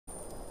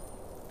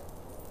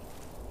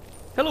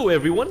Hello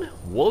everyone,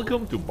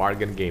 welcome to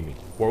Bargain Gaming,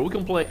 where we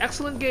can play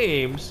excellent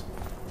games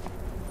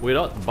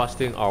without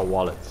busting our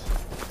wallets.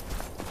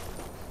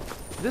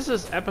 This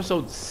is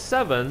episode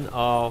 7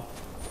 of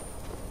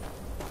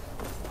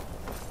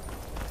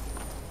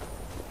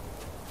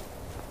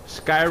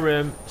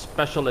Skyrim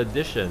Special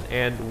Edition,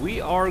 and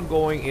we are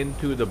going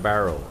into the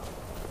Barrow.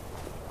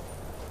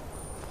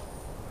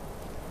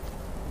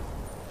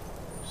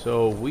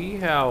 So we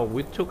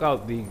took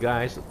out the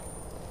guys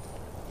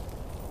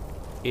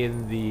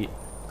in the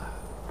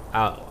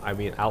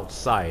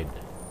outside.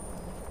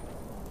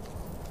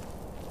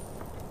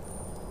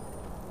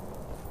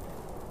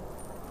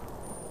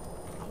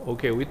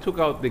 Okay, we took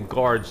out the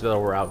guards that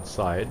were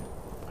outside.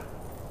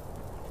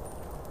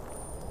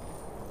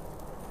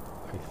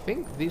 I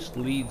think this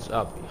leads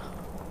up.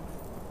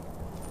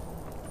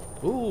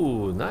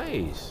 Ooh,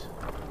 nice.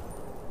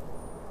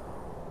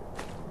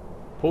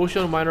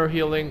 Potion of minor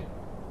healing,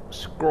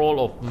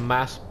 scroll of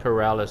mass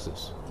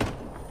paralysis.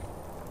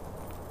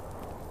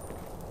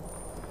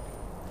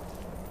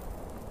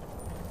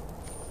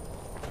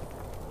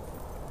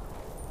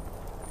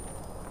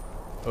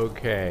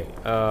 Okay,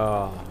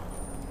 I'm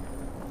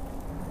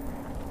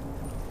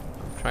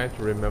trying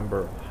to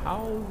remember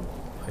how.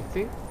 I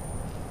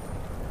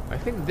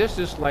think this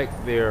is like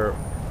their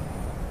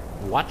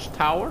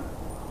watchtower,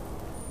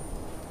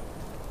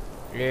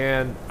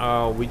 and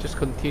we just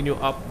continue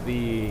up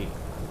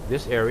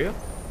this area.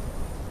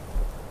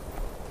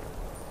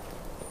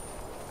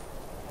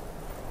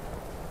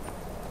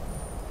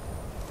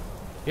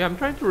 Yeah, I'm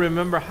trying to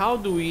remember, how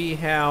do we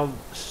have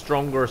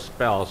stronger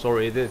spells,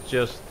 or is it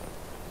just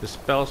the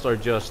spells are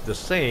just the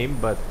same,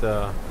 but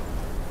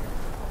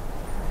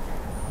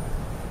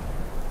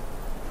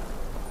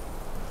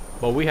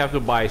we have to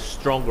buy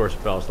stronger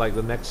spells. Like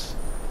the next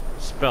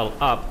spell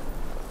up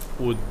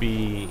would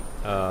be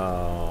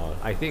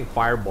I think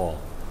Fireball.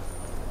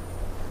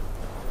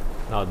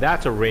 Now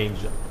that's a range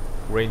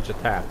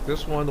attack.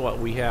 This one, what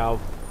we have,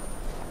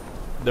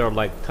 they're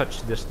like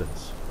touch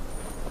distance.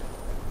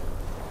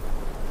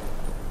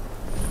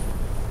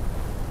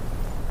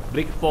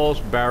 Bleak Falls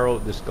Barrow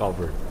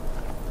discovered.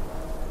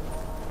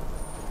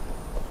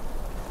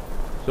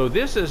 So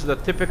this is the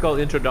typical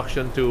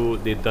introduction to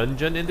the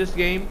dungeon in this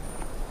game.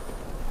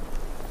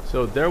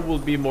 So there will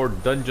be more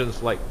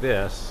dungeons like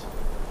this.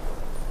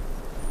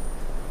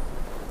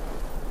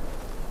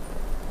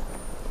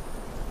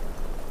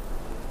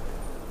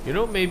 You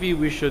know, maybe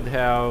we should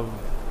have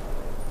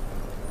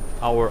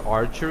our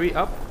archery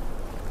up.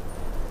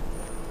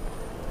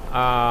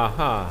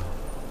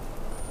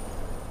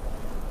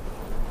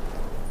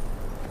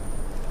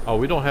 Oh,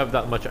 we don't have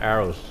that much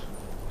arrows.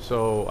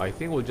 So I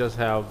think we'll just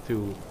have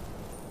to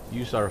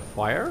use our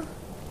fire.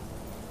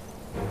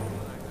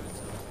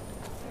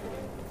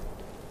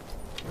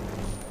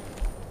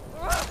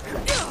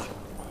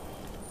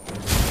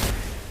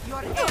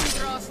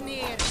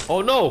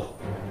 Oh no!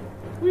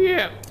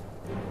 Yeah.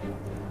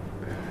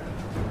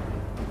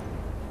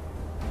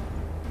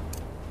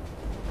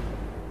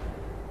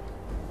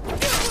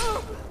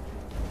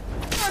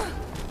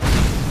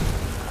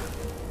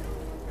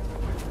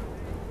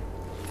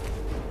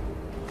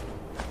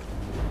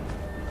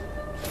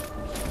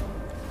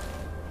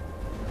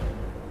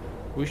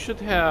 We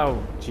should have,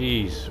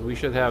 geez, we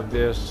should have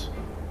this.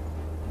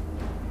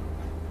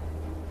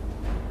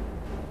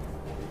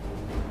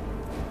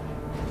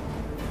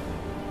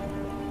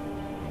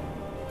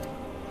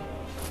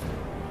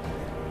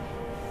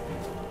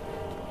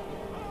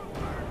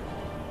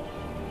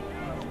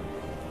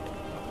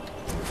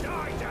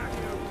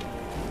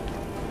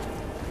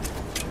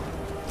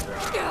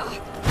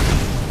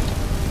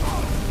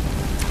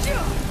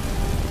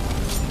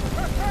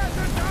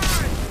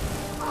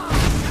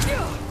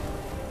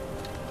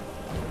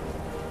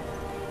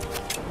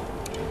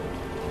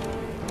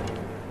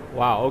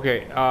 Wow,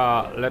 okay,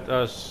 let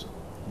us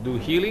do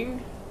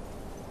healing.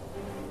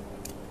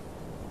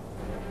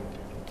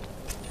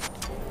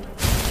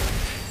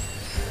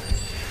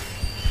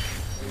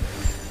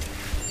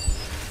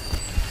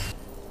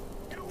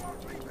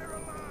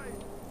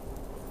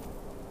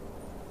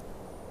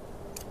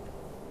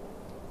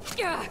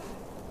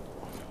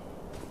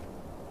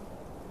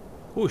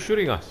 Who's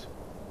shooting us?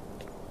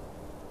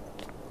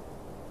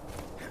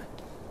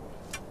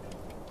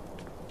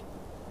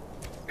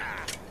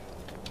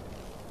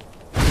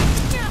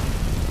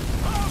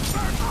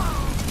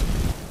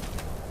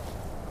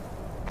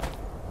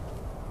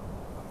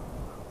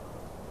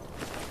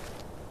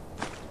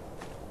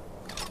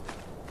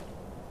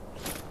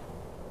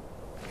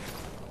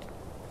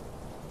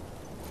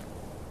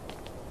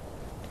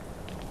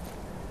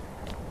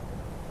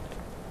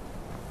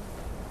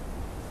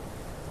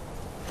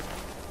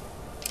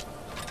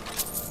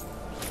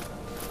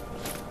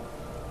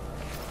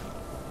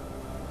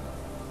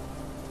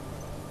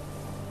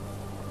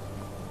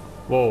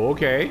 Whoa,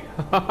 okay.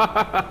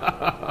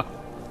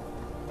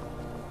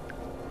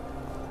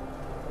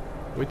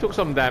 We took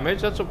some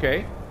damage, that's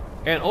okay.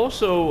 And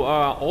also,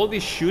 all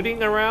this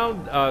shooting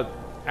around,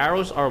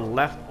 arrows are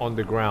left on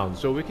the ground,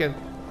 so we can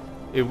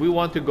If we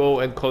want to go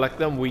and collect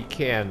them, we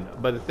can.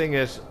 But the thing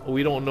is,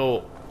 we don't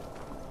know.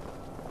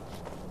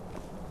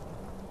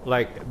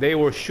 Like, they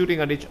were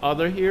shooting at each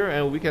other here,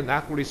 and we can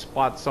actually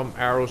spot some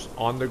arrows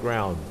on the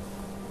ground.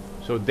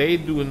 So they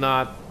do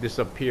not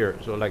disappear.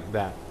 So like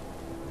that.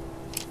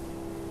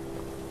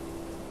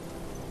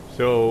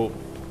 So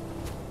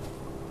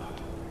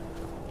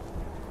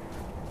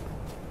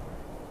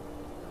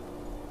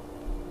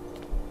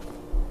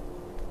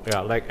yeah,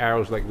 like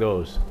arrows like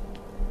those.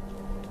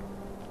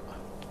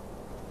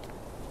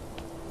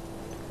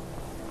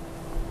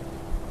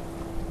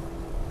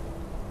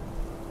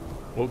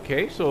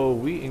 Okay, so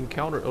we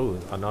encountered... Oh,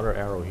 another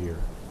arrow here.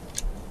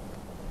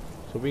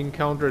 So we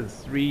encountered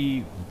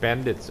 3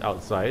 bandits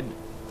outside.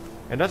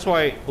 And that's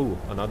why... Oh,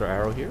 another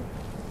arrow here.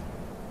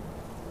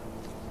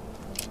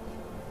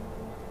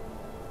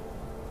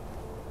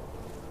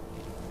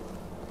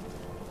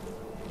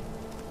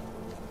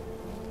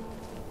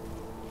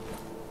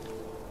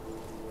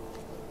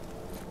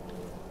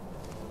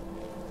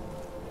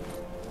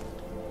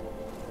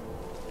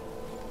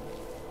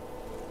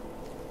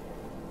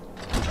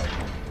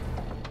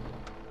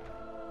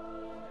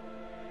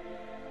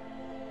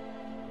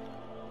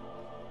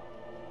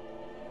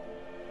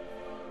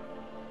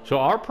 So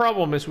our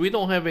problem is we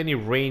don't have any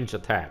range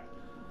attack.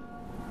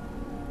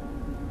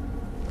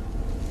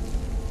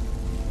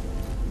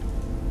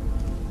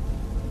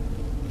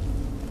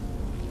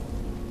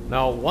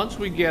 Now, once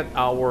we get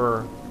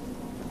our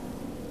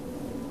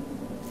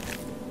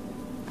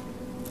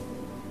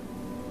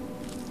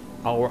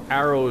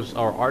arrows,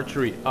 our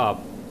archery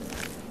up,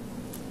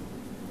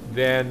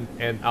 then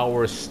and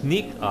our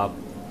sneak up,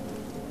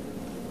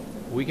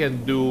 we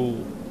can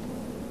do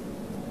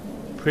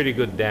pretty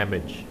good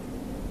damage.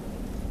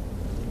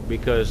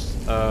 Because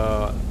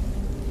I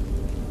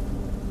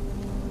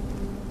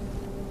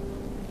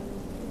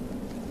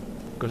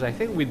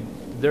think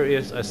there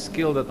is a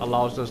skill that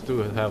allows us to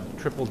have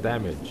triple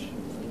damage.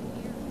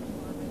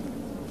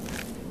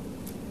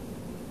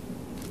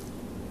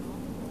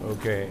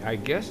 Okay, I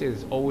guess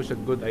it's always a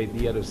good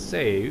idea to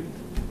save,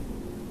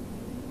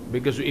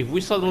 because if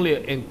we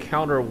suddenly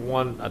encounter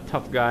a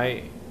tough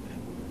guy,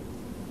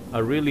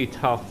 a really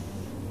tough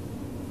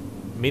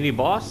mini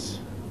boss.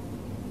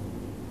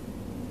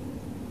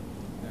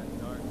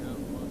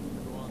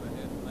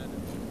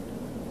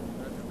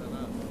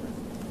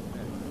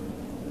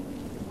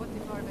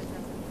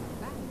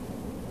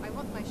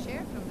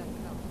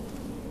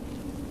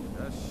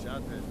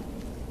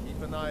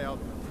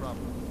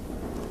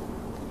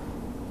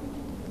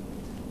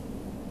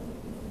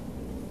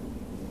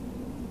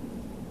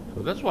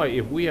 So that's why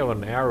if we have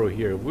an arrow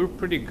here, we're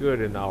pretty good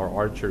in our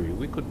archery.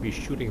 We could be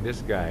shooting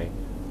this guy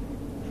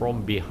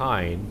from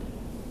behind.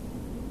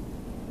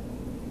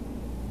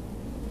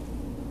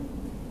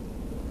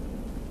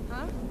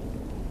 Huh?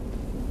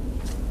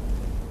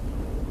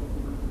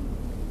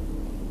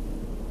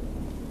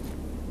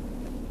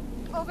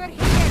 Over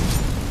here!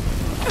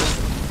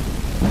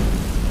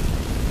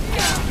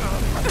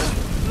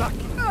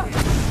 Lucky.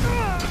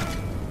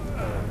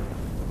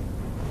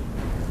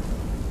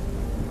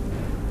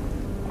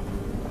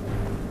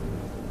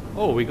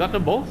 Oh, we got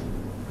them both?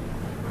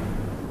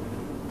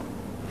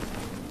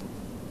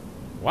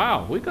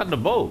 Wow, we got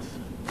them both.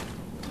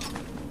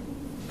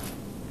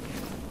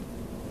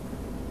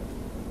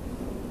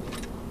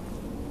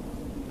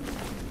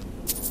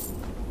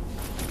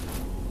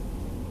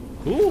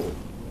 Cool.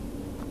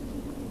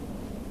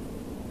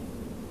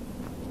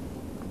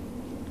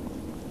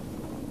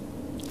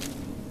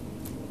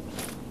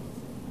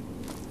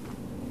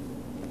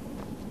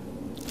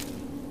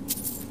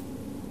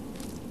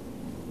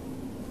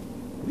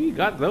 We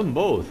got them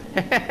both.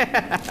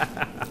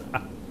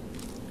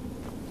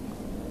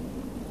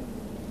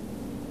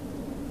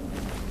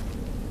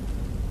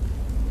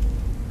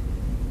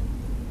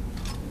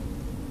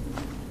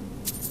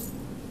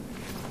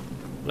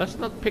 Let's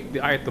not pick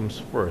the items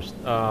first.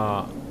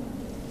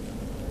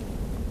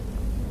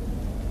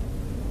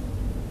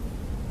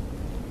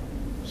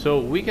 So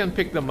we can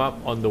pick them up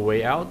on the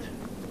way out.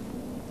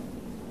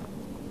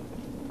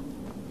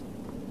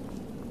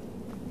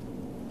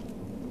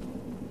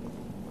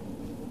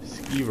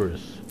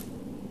 Skeevers.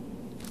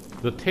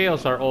 The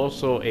tails are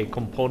also a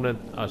component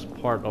as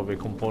part of a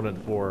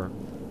component for...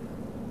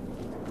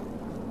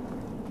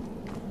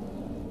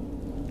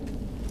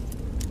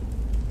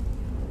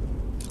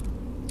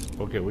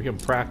 Okay, we can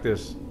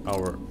practice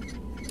our...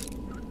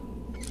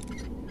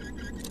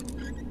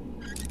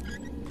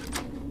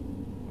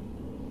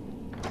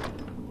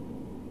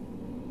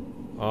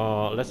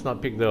 let's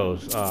not pick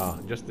those.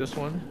 Just this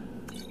one.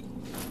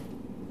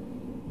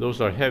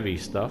 Those are heavy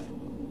stuff.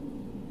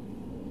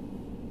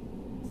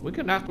 We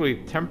can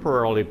actually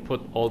temporarily put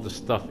all the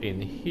stuff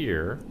in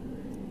here.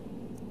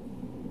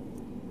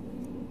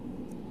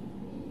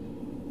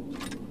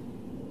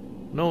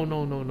 No,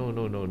 no, no, no,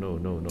 no, no, no,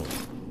 no, no.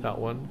 That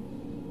one.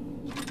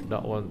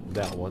 That one,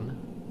 that one.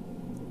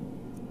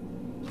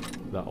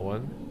 That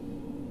one.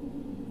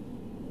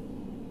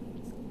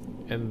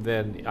 And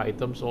then the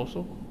items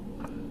also.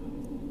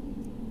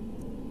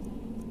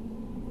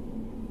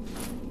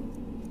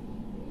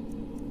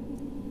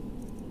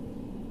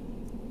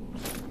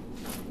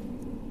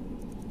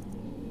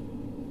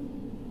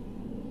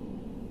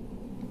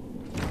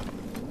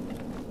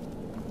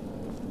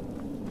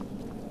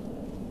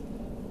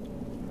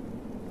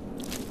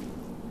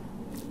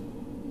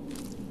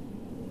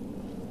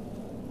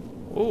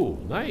 Oh,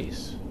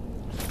 nice.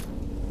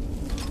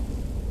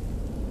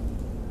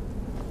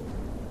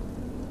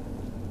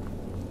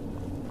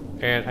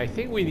 And I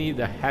think we need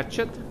a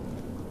hatchet.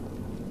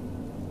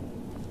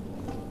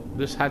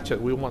 This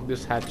hatchet, we want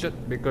this hatchet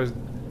because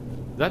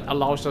that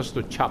allows us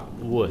to chop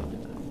wood.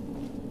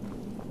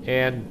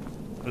 And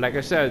like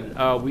I said,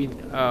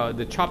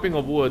 the chopping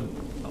of wood,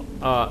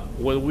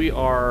 when we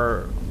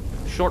are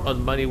short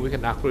on money, we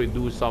can actually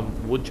do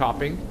some wood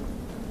chopping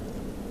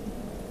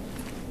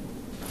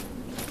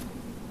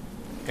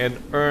and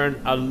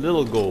earn a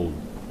little gold.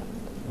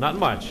 Not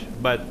much,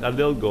 but a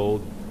little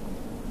gold.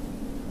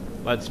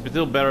 But it's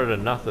still better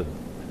than nothing.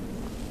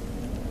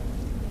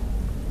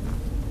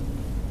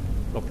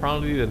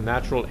 Apparently the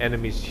natural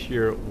enemies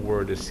here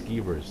were the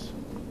skeevers.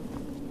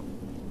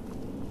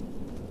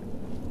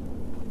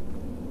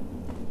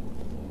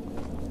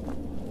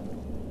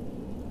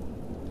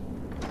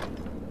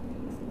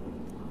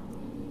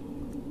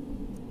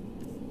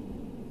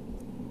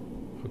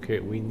 Okay,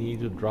 we need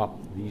to drop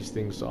these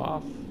things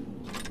off.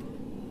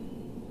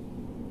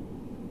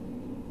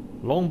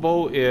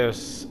 Longbow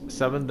is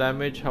 7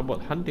 damage. How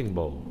about hunting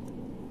bow?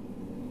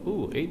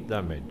 Ooh, 8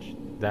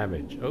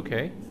 damage.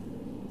 Okay.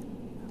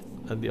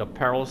 And the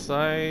apparel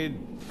side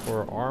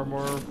for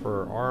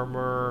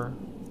armor.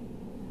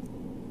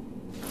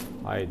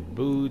 Hide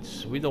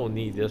boots. We don't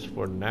need this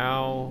for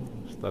now.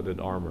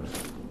 Studded armor.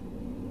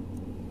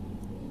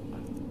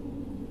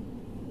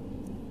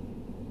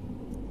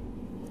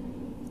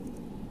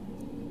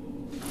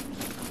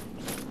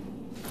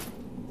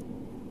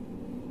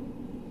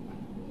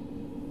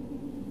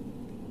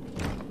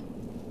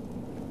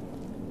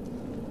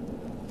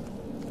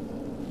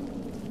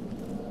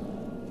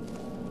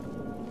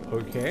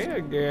 Okay,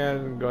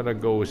 again, gonna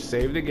go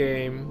save the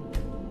game.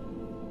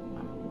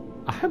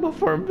 I'm a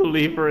firm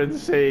believer in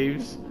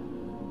saves.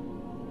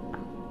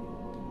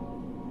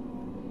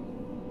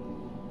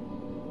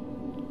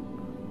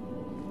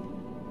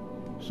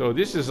 So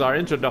this is our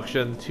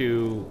introduction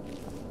to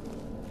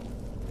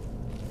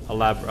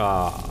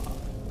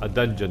a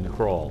dungeon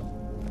crawl.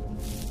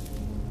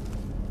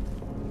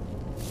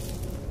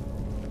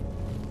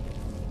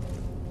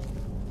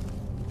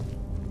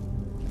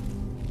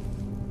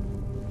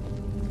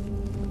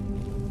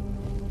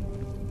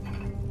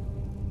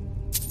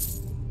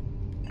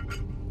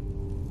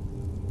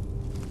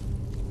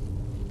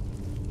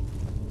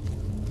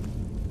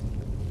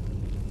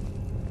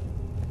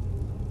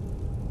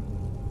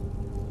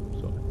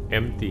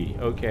 Empty,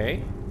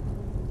 okay.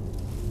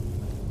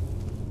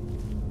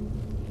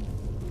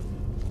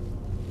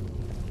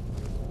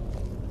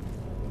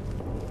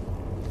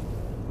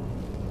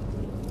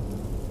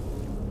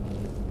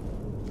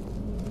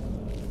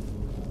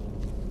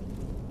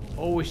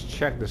 Always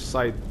check the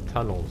side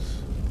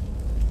tunnels.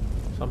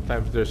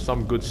 Sometimes there's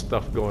some good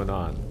stuff going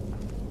on.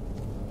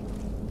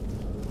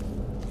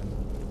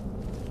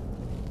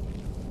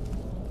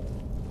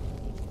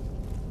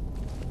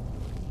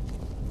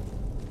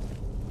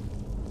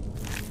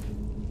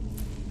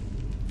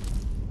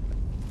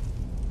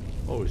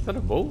 Oh, is that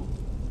a bow?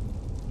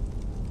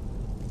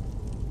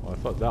 Oh, I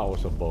thought that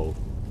was a bow.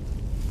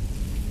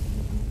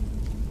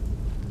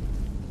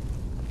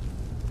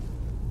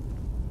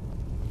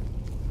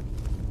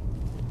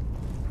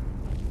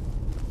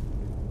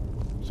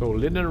 So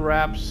linen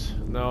wraps,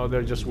 no,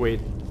 they're just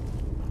weight.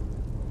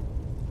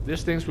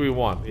 These things we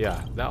want,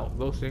 yeah,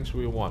 those things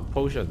we want.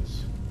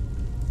 Potions.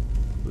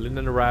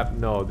 Linen wrap,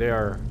 no, they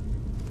are...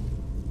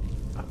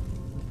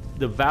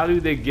 The value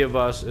they give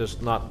us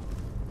is not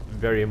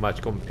very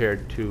much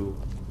compared to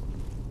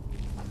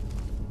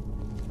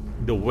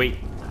the weight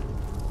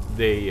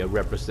they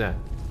represent.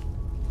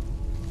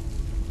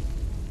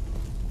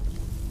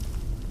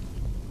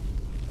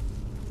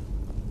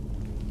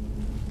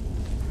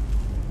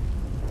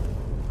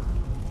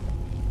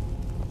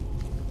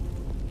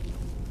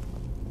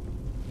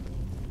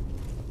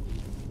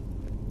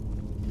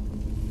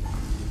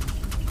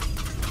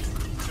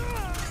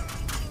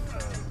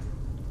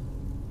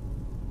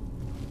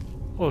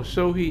 Oh,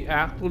 so he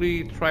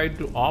actually tried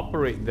to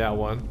operate that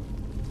one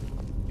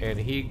and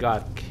he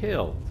got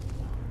killed.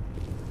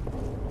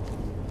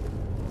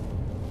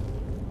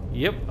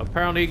 Yep,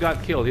 apparently he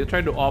got killed. He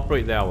tried to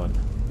operate that one.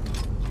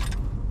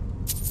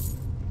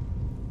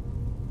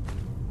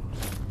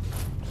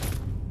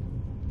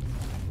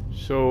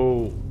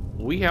 So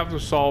we have to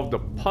solve the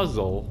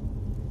puzzle,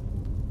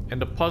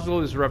 and the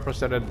puzzle is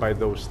represented by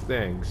those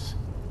things.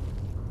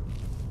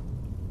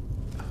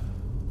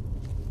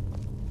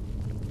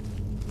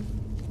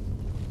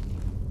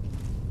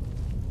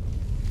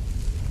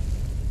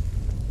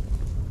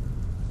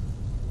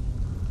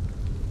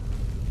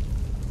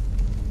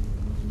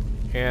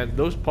 And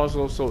those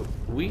puzzles, so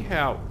we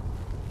have,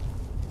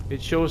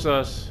 it shows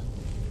us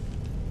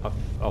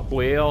a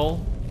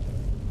whale,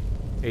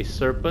 a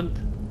serpent,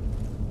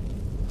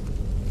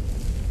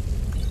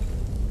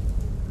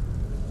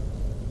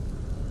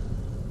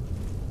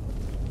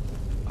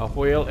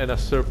 and a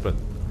serpent.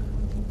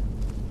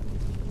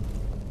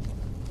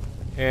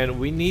 And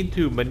we need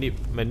to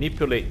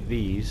manipulate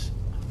these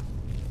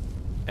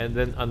and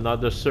then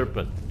another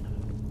serpent.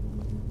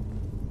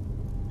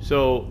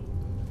 So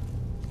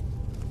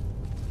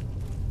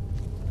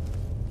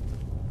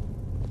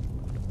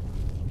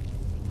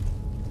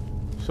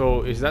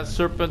is that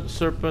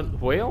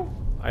serpent whale?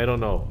 I don't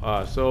know.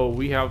 So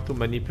we have to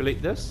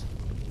manipulate this.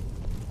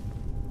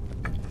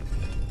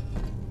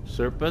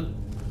 Serpent.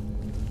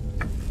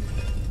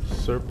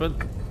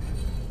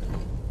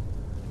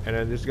 And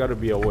then there's got to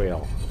be a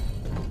whale.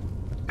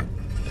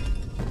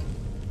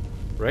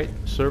 Right?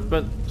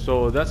 Serpent.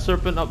 So that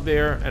serpent up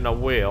there and a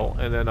whale,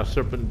 and then a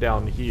serpent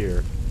down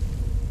here.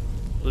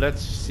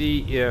 Let's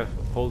see if...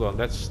 Hold on,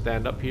 let's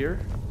stand up here.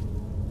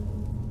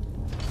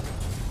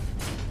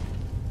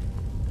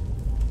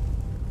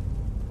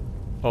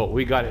 Oh,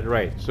 we got it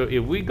right. So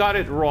if we got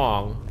it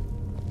wrong...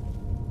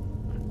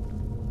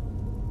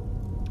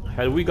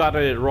 Had we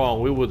gotten it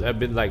wrong, we would have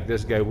been like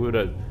this guy. We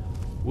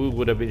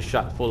would have been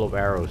shot full of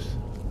arrows.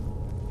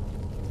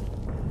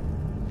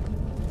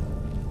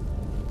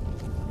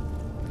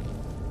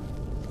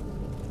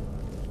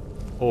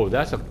 Oh,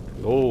 that's a...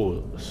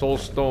 Oh, soul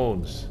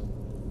stones.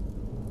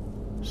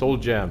 Soul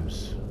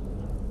gems.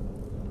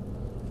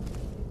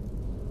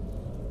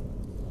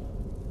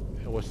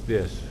 And what's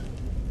this?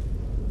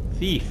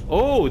 Thief.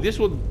 Oh, this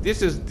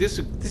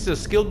is a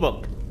skill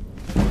book.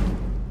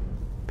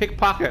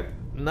 Pickpocket.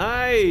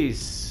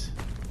 Nice.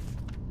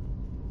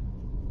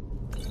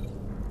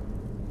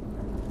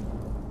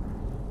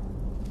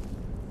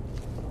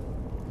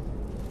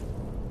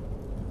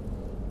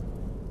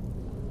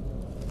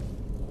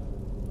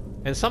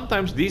 And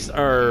sometimes these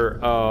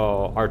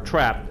are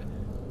trapped,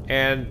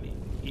 and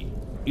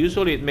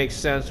usually it makes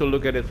sense to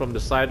look at it from the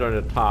side or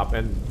the top,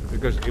 and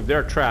because if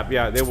they're trapped,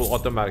 yeah, they will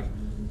automatic.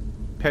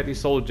 Petty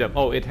soul gem.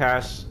 Oh, it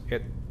has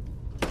it.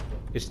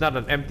 It's not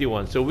an empty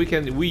one, so we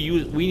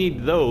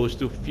need those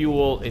to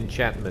fuel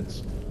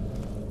enchantments.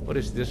 What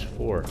is this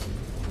for?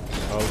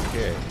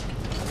 Okay.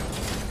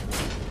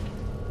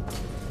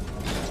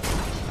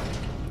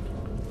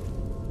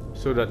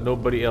 So that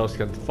nobody else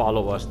can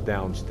follow us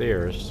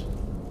downstairs.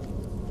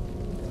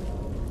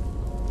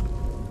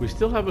 We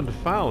still haven't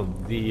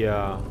found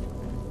the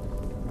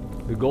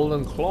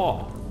golden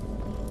claw.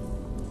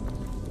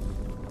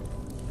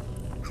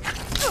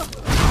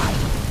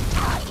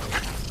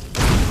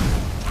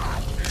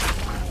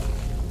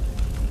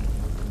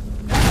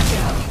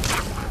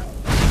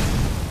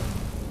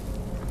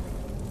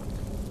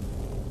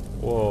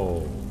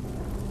 Whoa.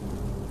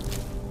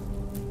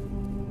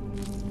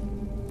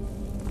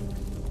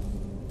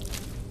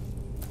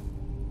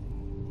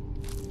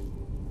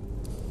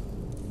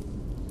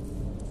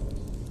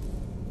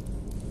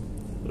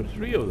 There are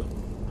 3 of them.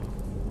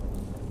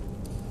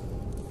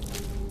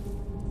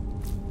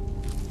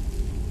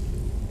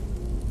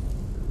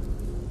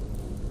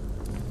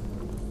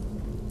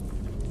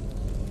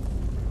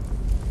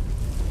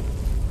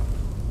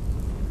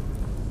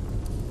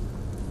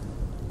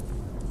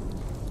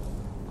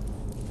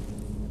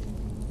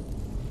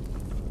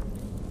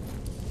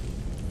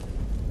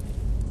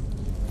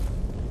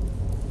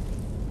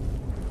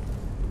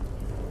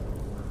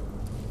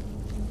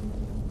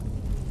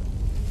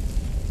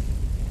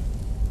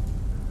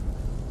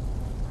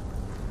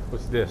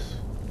 What's this?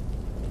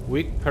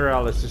 Weak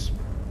paralysis.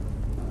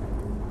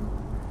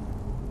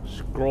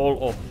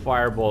 Scroll of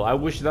Fireball. I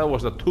wish that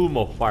was a Tomb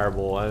of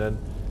Fireball, and then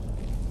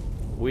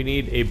we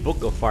need a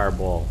Book of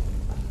Fireball.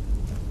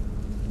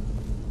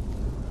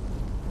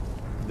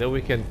 Then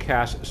we can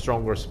cast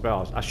stronger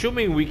spells.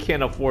 Assuming we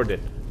can afford it.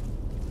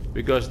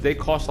 Because they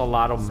cost a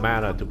lot of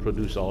mana to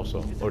produce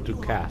also, or to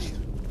cast.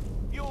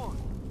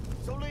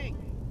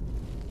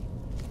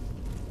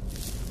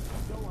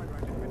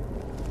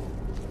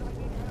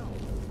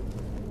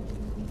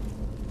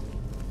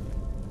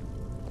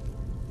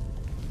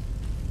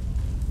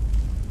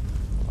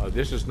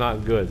 This is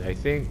not good. I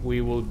think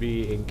we will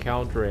be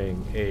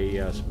encountering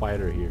a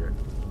spider here.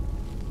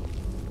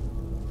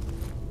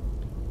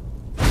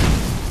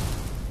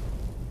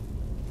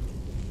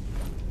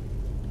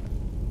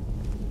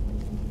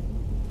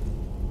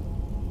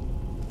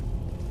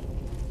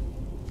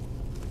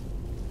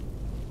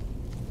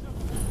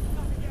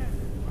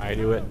 I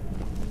knew it.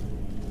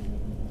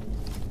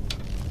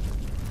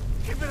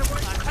 Give it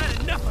away. I've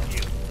had enough of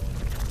you.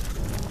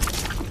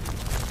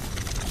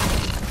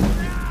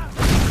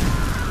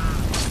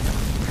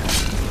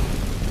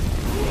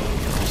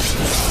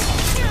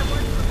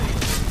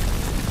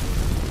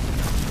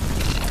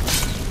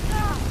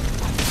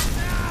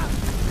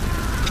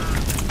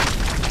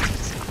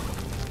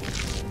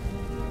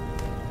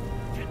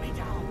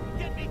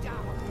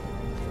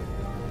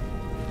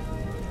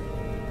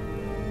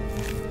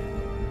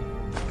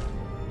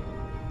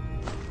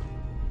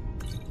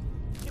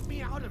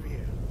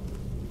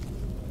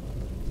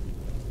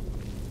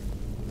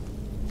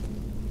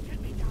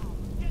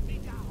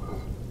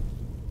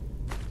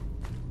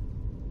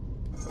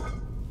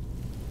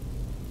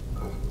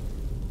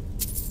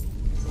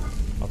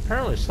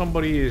 Apparently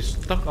somebody is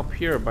stuck up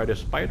here by the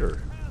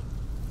spider.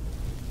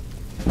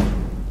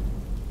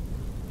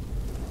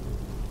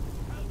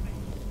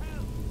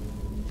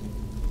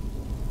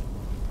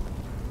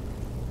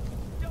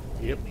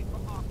 Yep. leave me for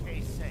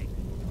Arcade's sake.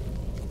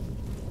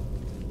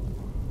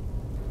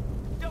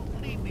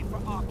 Don't leave me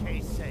for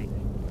Arcade's sake.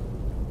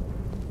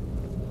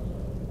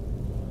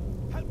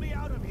 Help me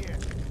out of here.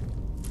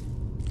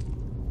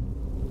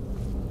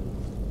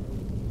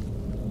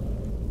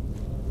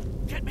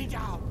 Get me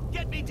down!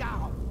 Get me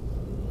down!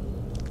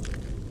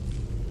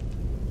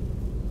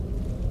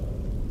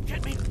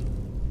 Get me...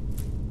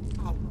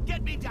 Oh,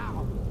 get me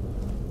down!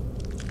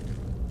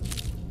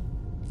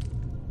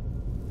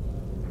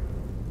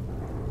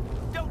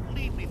 Don't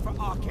leave me for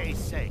Arcade's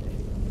sake.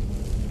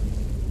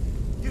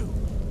 You,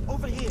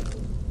 over here.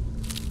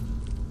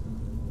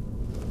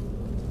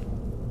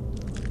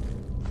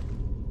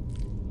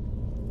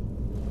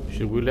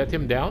 Should we let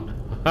him down?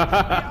 Get me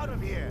out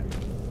of here.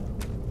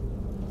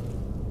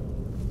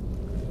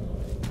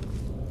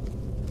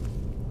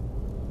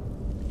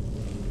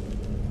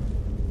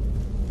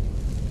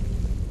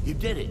 You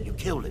did it. You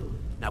killed it.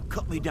 Now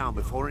cut me down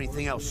before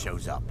anything else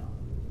shows up.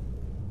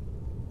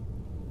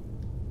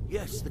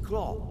 Yes, the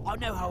claw. I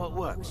know how it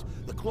works.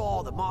 The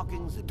claw, the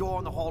markings, the door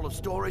in the Hall of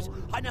Stories.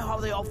 I know how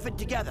they all fit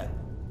together.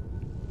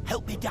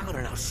 Help me down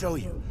and I'll show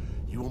you.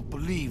 You won't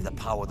believe the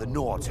power the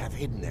Nords have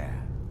hidden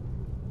there.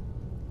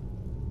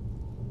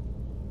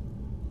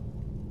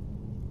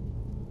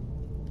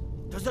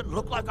 Does it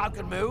look like I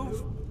can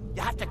move?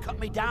 You have to cut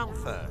me down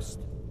first.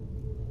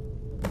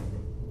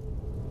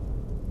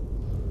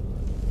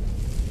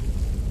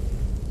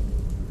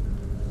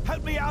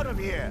 Help me out of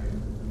here!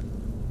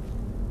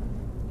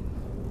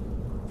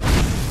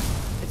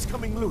 It's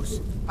coming loose.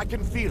 I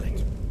can feel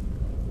it.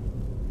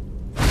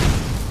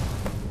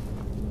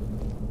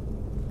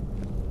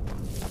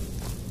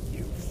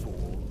 You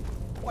fool.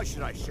 Why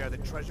should I share the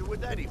treasure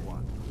with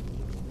anyone?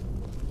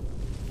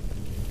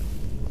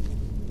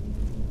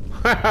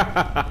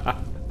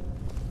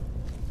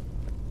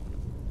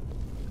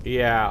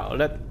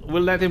 Yeah,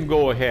 we'll let him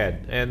go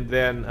ahead, and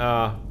then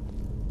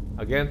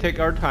again take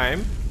our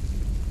time.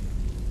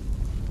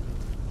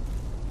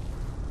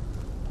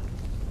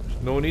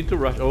 There's no need to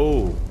rush.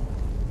 Oh,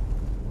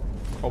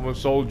 common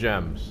soul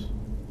gems.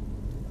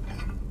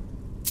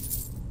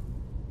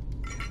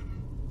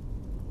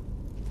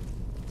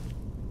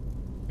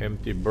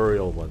 Empty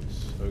burial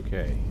ones.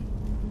 Okay.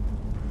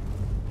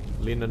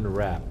 Linen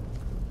wrap.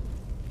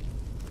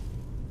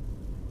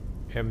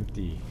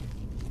 Empty.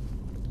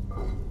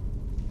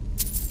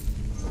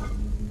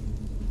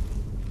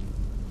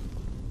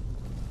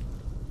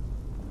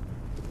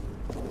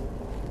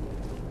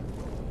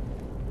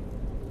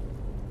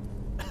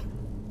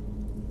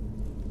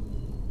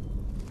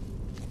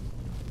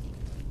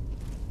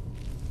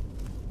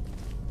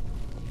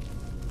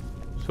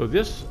 So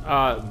this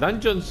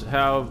dungeons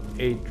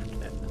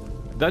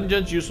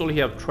usually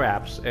have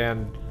traps,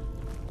 and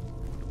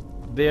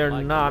they're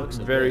Like the not looks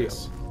of very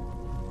this.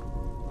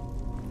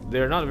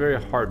 they're not very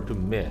hard to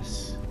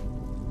miss.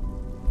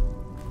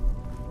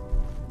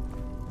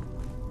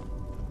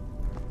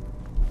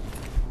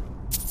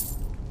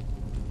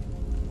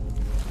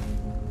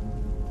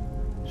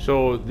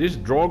 So these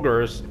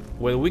Draugrs,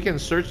 when we can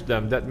search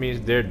them, that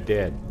means they're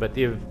dead. But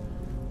if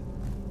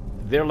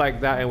they're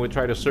like that and we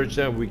try to search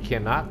them, we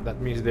cannot,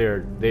 that means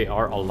they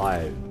are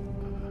alive.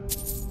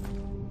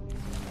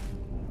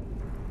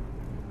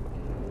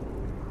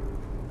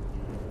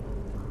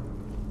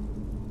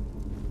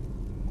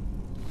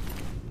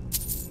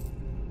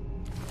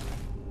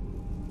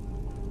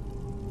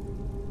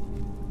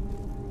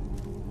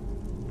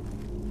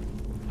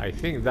 I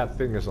think that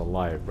thing is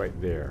alive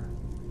right there.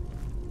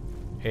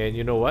 And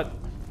you know what?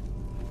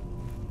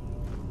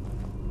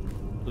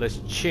 Let's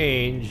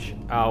change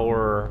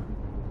our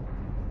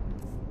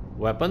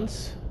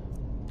weapons.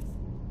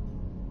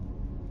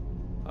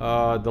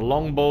 The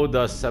longbow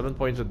does 7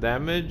 points of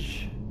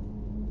damage.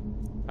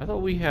 I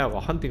thought we have a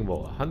hunting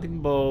bow. A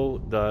hunting bow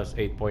does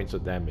 8 points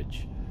of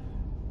damage.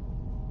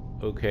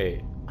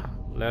 Okay,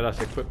 let us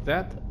equip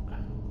that.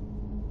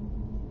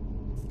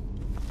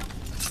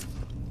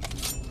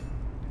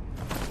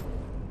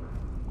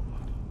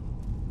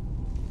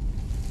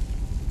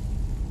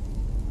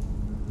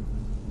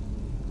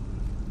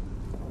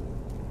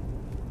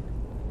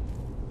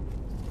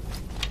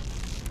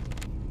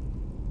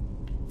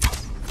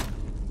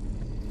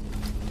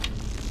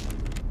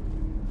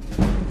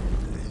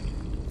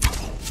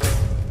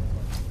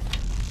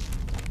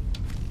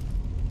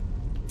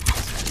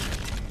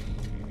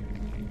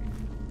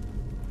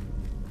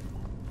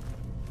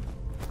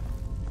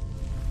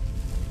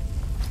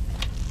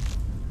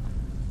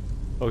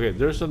 Okay,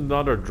 there's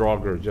another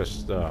Draugr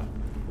just so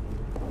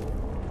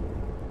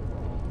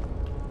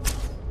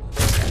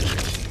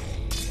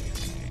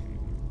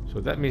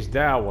that means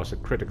that was a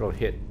critical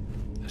hit.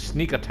 A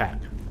sneak attack.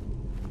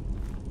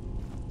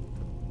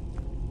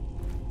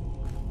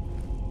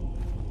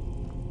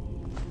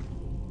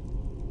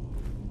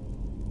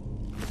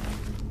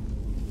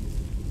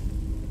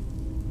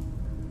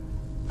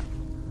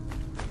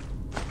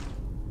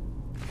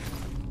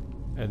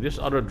 And this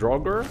other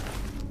Draugr.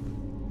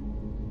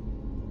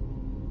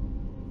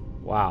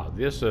 Wow,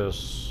 this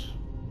is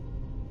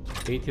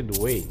 18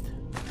 to weight.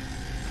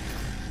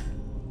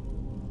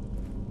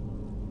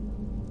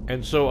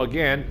 And so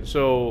again,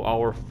 so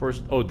our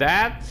first, oh,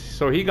 that,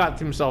 so he got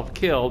himself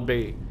killed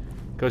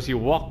because he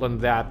walked on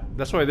that.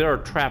 That's why there are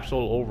traps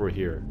all over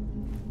here.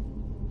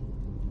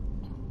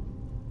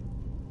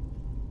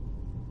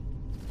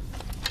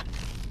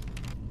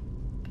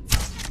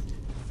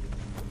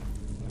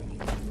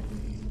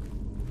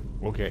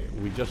 Okay,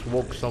 we just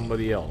woke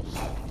somebody else.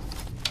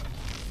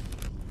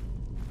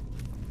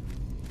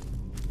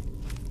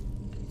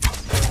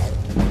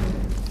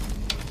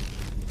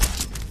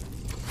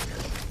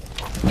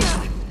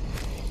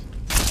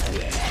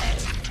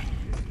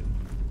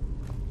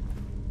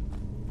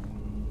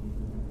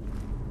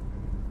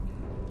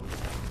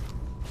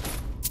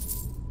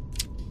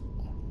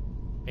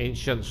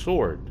 Ancient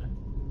sword.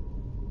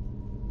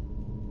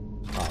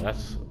 Ah,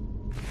 that's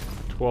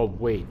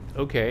 12 weight.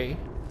 Okay.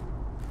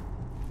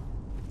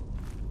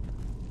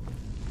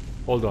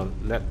 Hold on.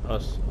 Let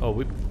us. Oh,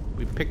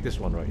 we picked this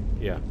one, right?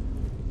 Yeah.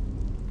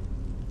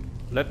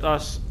 Let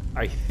us.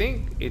 I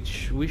think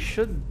we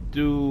should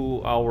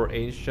do our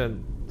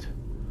ancient.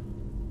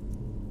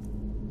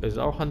 Is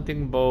our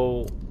hunting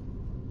bow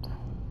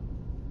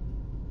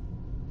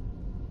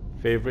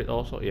favorite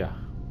also? Yeah.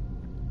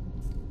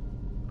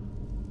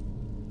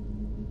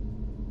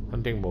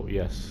 Hunting bow,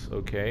 yes.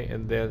 Okay,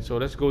 and then so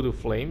let's go to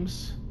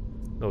flames.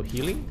 No,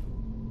 healing?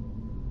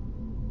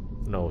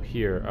 No,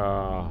 here.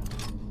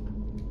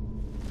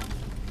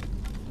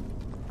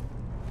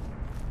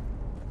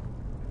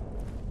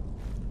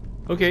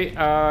 Okay,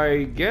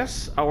 I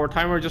guess our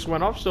timer just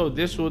went off, so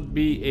this would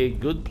be a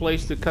good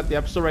place to cut the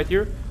episode right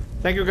here.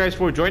 Thank you guys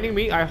for joining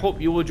me. I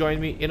hope you will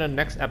join me in the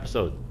next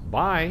episode.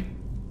 Bye!